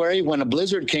January when a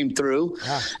blizzard came through,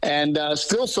 and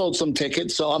still sold some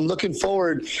tickets. So I'm looking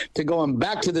forward to going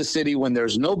back to the city when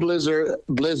there's no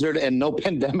blizzard and no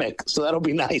pandemic. So that'll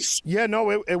be nice. Yeah, no,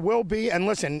 it will be. And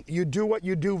listen, you do what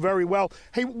you do very well.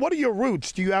 Hey, what are your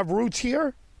roots? Do you have roots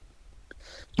here?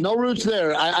 No roots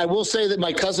there. I will say that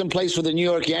my cousin plays for the New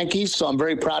York Yankees, so I'm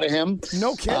very proud of him.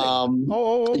 No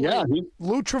kidding. Yeah.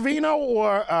 Lou Trevino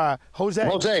or Jose?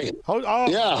 Jose.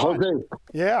 Jose.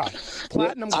 Yeah.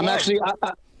 Platinum. I'm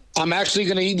actually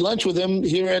going to eat lunch with him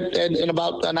here in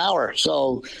about an hour.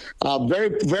 So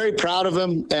very, very proud of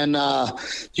him. And,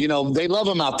 they love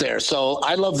him out there. So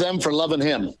I love them for loving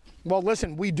him. Well,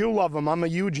 listen, we do love him. I'm a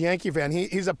huge Yankee fan.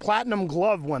 He's a platinum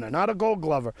glove winner, not a gold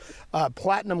glover.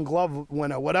 Platinum glove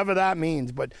winner, whatever that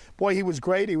means. But boy, he was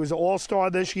great. He was an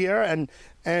all-star this year, and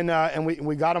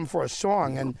we got him for a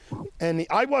song. And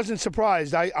I wasn't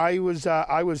surprised. I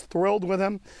was thrilled with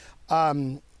him.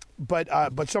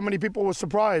 But so many people were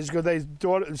surprised because they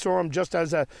saw him just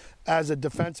as a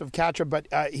defensive catcher. But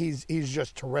he's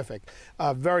just terrific,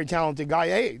 very talented guy.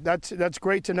 Hey, that's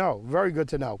great to know. Very good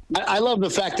to know. I love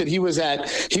the fact that he was at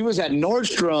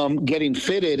Nordstrom getting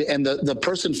fitted, and the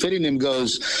person fitting him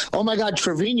goes, "Oh my God,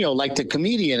 Trevino, like the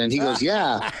comedian," and he goes,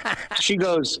 "Yeah." She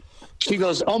goes,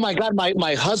 "Oh my God,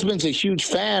 my husband's a huge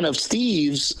fan of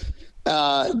Steve's.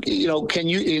 Can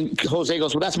you?" And Jose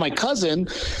goes, "Well, that's my cousin."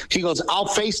 He goes, "I'll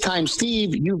FaceTime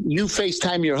Steve. You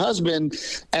FaceTime your husband."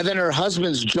 And then her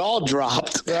husband's jaw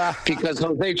dropped because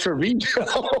Jose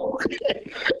Trevino.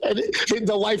 And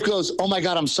the wife goes, "Oh my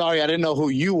God, I'm sorry. I didn't know who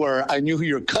you were. I knew who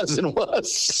your cousin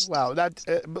was." Wow,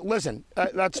 but listen,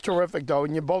 that's terrific though,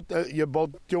 and you're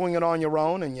both doing it on your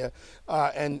own, and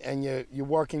you're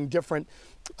working different.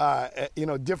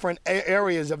 Different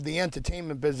areas of the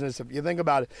entertainment business. If you think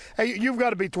about it, hey, you've got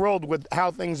to be thrilled with how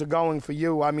things are going for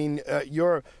you. I mean,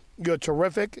 you're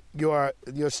terrific. Your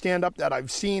stand-up that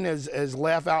I've seen is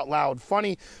laugh out loud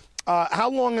funny. How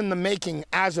long in the making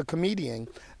as a comedian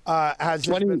has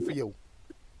it been for you?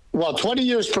 Well, 20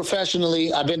 years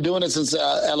professionally. I've been doing it since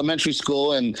elementary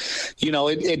school. And,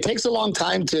 it takes a long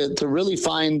time to really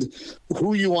find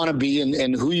who you want to be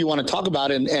and who you want to talk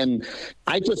about. And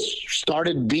I just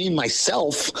started being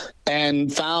myself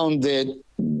and found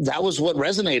that was what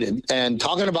resonated. And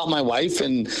talking about my wife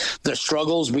and the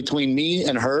struggles between me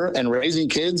and her and raising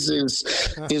kids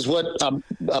is what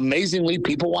amazingly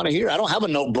people want to hear. I don't have a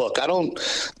notebook. I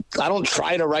don't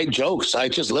try to write jokes. I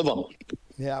just live them.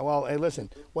 Yeah, well, hey, listen,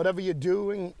 whatever you're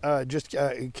doing, just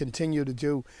continue to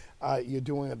do. You're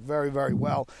doing it very, very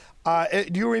well.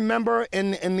 Do you remember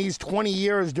in these 20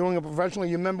 years doing it professionally,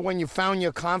 you remember when you found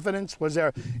your confidence? Was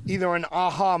there either an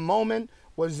aha moment?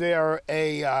 Was there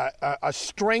a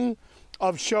string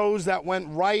of shows that went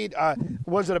right?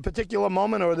 Was it a particular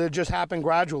moment, or did it just happen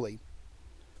gradually?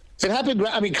 It happened.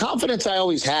 I mean, confidence I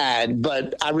always had,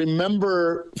 but I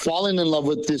remember falling in love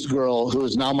with this girl who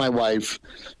is now my wife.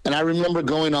 And I remember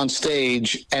going on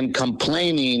stage and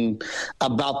complaining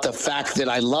about the fact that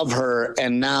I love her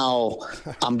and now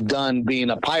I'm done being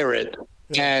a pirate.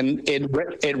 And it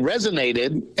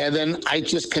resonated, and then I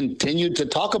just continued to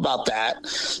talk about that.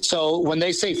 So when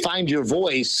they say find your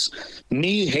voice,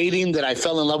 me hating that I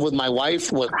fell in love with my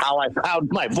wife was how I found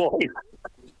my voice.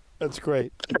 That's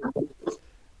great.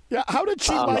 Yeah, how did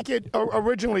she like it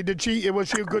originally? Was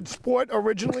she a good sport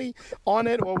originally on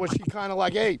it, or was she kind of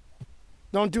like, hey,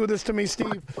 don't do this to me,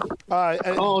 Steve?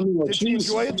 No, did she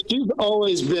enjoy it?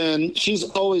 She's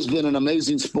always been an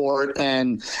amazing sport,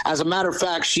 and as a matter of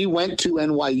fact, she went to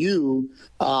NYU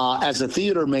as a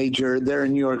theater major there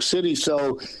in New York City.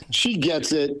 So she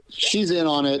gets it. She's in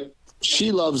on it.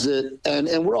 She loves it, and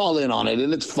we're all in on it,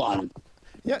 and it's fun.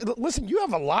 Yeah, listen, you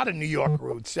have a lot of New York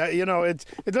roots. It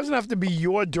doesn't have to be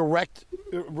your direct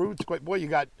roots, but boy, you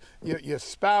got your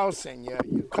spouse and your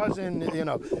cousin,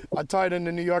 are tied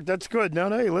into New York. That's good. No,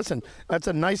 hey, listen, that's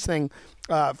a nice thing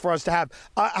for us to have.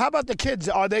 How about the kids?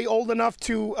 Are they old enough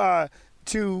to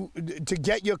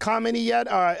get your comedy yet?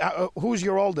 Who's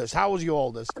your oldest? How is your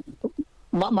oldest?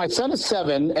 My son is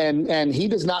 7, and he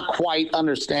does not quite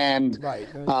understand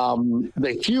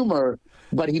the humor.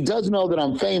 But he does know that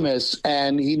I'm famous,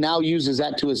 and he now uses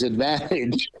that to his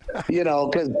advantage,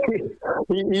 because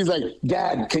he's like,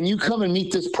 Dad, can you come and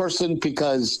meet this person?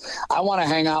 Because I want to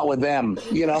hang out with them,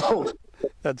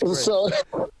 That's great. So,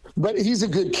 but he's a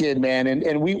good kid, man.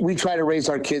 And we try to raise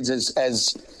our kids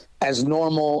as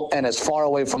normal and as far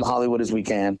away from Hollywood as we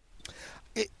can.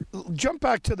 Jump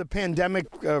back to the pandemic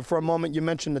for a moment. You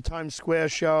mentioned the Times Square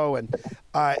show and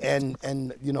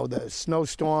the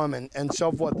snowstorm and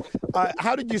so forth.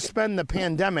 How did you spend the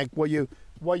pandemic? Were you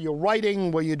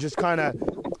writing? Were you just kind of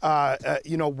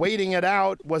waiting it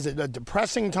out? Was it a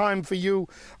depressing time for you?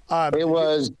 It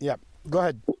was. Yeah. Go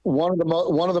ahead. One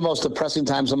of the most depressing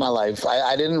times of my life.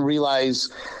 I didn't realize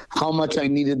how much I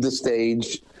needed the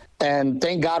stage. And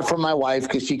thank God for my wife,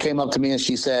 because she came up to me and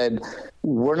she said,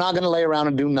 we're not going to lay around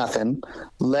and do nothing.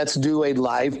 Let's do a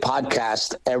live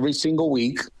podcast every single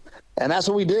week. And that's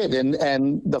what we did.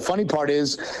 And the funny part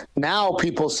is now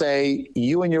people say,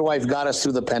 you and your wife got us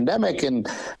through the pandemic. And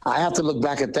I have to look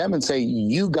back at them and say,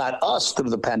 you got us through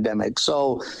the pandemic.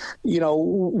 So,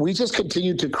 we just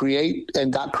continued to create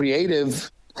and got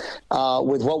creative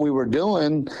with what we were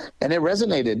doing. And it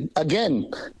resonated.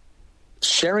 Again,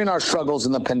 sharing our struggles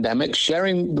in the pandemic,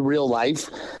 sharing the real life,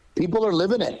 people are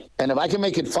living it. And if I can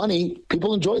make it funny,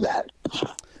 people enjoy that.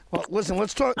 Well, listen,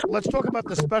 let's talk about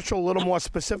the special a little more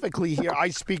specifically here. I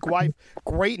Speak Wife,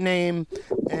 great name,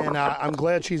 and I'm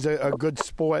glad she's a good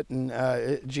sport and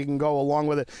she can go along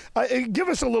with it. Give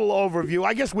us a little overview.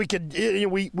 I guess we could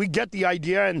we get the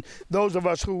idea, and those of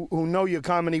us who know your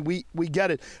comedy, we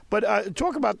get it. But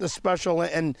talk about the special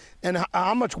and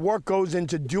how much work goes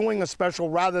into doing a special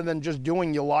rather than just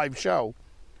doing your live show.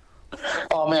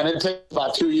 Oh man, it takes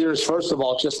about 2 years, first of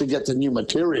all, just to get the new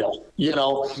material,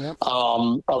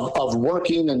 of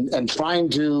working and trying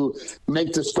to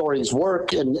make the stories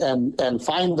work and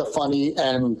find the funny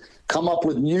and come up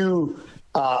with new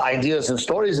ideas and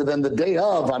stories. And then the day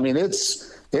of, I mean,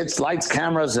 it's lights,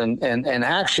 cameras, and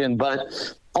action. But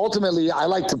ultimately, I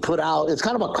like to put out, it's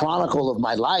kind of a chronicle of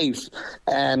my life.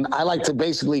 And I like to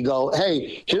basically go,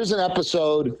 hey, here's an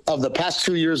episode of the past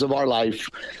 2 years of our life.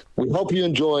 We hope you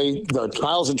enjoy the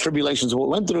trials and tribulations we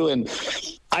went through. And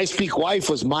I Speak Wife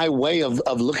was my way of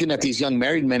looking at these young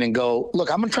married men and go,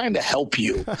 look, I'm trying to help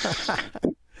you.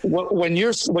 When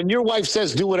your wife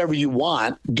says do whatever you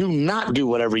want, do not do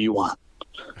whatever you want.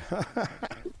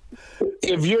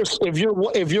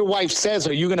 If your wife says,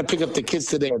 are you going to pick up the kids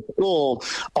today at school,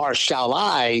 or shall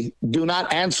I? Do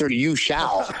not answer, you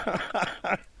shall.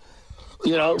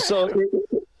 So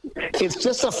it's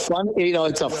just a fun,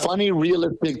 it's a funny,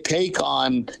 realistic take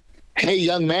on, hey,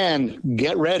 young man,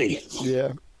 get ready.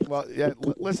 Yeah. Well, yeah.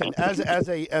 Listen, as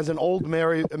an old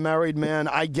married man,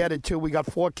 I get it too. We got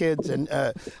 4 kids, and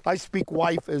I Speak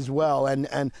Wife as well.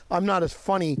 And I'm not as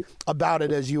funny about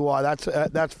it as you are.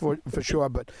 That's for sure.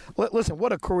 But listen,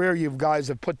 what a career you guys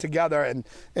have put together, and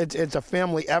it's a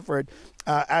family effort,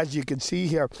 as you can see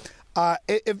here.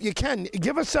 If you can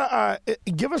give us a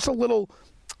little.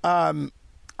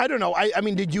 I don't know. I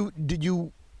mean, did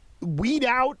you weed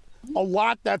out a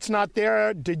lot that's not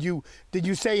there? Did you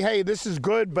say, hey, this is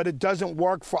good, but it doesn't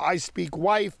work for I Speak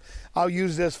Wife, I'll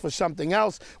use this for something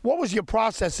else? What was your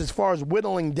process as far as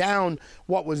whittling down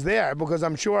what was there? Because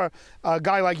I'm sure a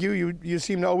guy like you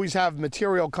seem to always have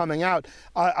material coming out.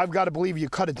 I've got to believe you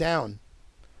cut it down.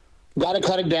 Got to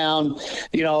cut it down.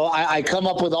 You know, I come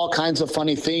up with all kinds of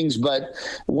funny things, but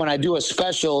when I do a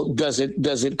special, does it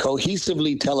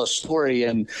cohesively tell a story?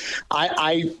 And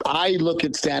I look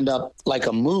at stand-up like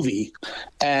a movie,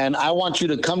 and I want you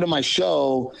to come to my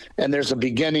show, and there's a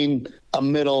beginning, a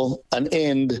middle, an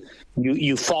end.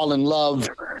 You fall in love.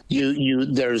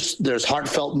 There's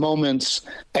heartfelt moments,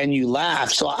 and you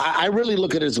laugh. So I really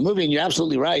look at it as a movie, and you're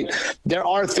absolutely right. There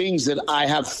are things that I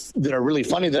have that are really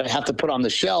funny that I have to put on the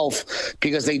shelf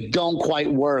because they don't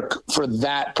quite work for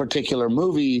that particular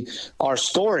movie or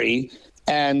story.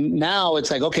 And now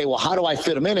it's like, okay, well, how do I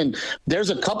fit them in? And there's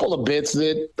a couple of bits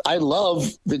that I love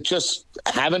that just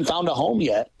haven't found a home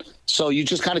yet. So you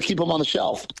just kind of keep them on the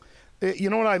shelf.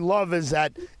 You know what I love is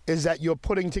that you're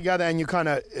putting together, and you kind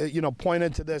of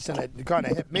pointed to this, and it kind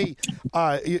of hit me.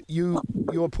 You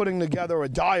were putting together a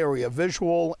diary, a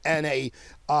visual, and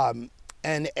an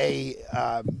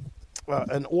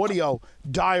audio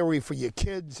diary for your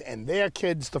kids and their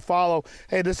kids to follow.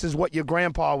 Hey, this is what your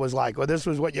grandpa was like, or this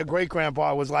was what your great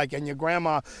grandpa was like, and your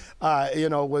grandma,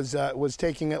 was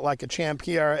taking it like a champ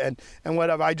here, and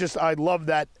whatever. I love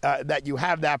that you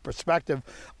have that perspective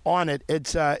on it.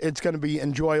 It's going to be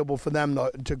enjoyable for them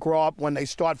to grow up when they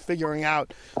start figuring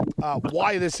out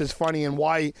why this is funny and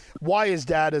why his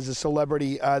dad is a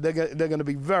celebrity. They're going to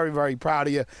be very, very proud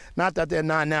of you. Not that they're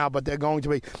not now, but they're going to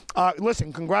be.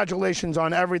 Listen, congratulations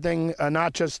on everything.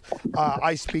 Not just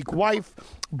I Speak Wife,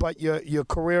 but your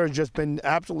career has just been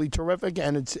absolutely terrific,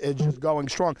 and it's just going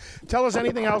strong. Tell us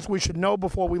anything else we should know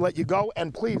before we let you go,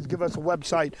 and please give us a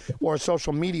website or a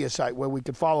social media site where we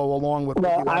could follow along with.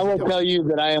 Well, I will tell you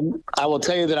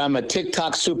that I'm a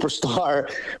TikTok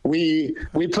superstar. We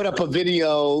put up a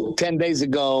video 10 days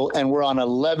ago, and we're on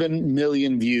 11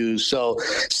 million views. So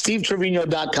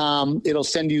SteveTrevino.com, it'll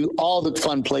send you all the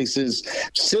fun places.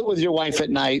 Sit with your wife at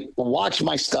night, watch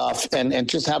my stuff, and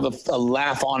just have a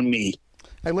laugh on me.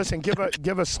 Hey, listen,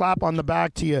 give a slap on the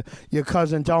back to your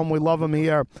cousin. Tell him we love him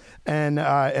here, and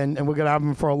we're gonna have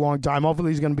him for a long time.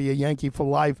 Hopefully, he's gonna be a Yankee for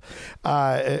life.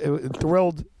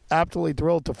 Absolutely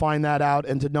thrilled to find that out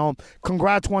and to know him.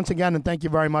 Congrats once again, and thank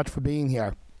you very much for being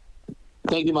here.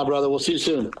 Thank you, my brother. We'll see you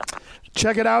soon.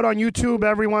 Check it out on YouTube,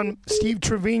 everyone. Steve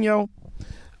Trevino,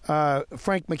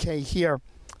 Frank McKay here,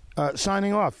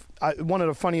 signing off. One of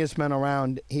the funniest men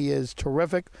around. He is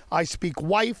terrific. I Speak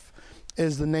Wife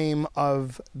is the name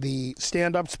of the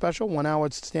stand-up special, 1 hour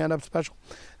stand-up special,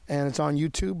 and it's on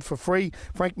YouTube for free.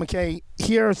 Frank McKay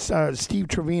here. Steve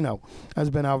Trevino has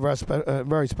been our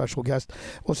very special guest.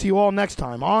 We'll see you all next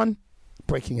time on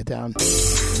Breaking It Down.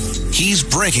 He's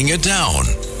breaking it down,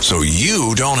 so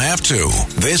you don't have to.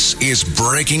 This is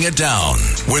Breaking It Down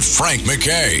with Frank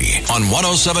McKay on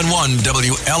 107.1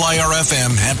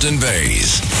 WLIR-FM Hampton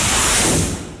Bays.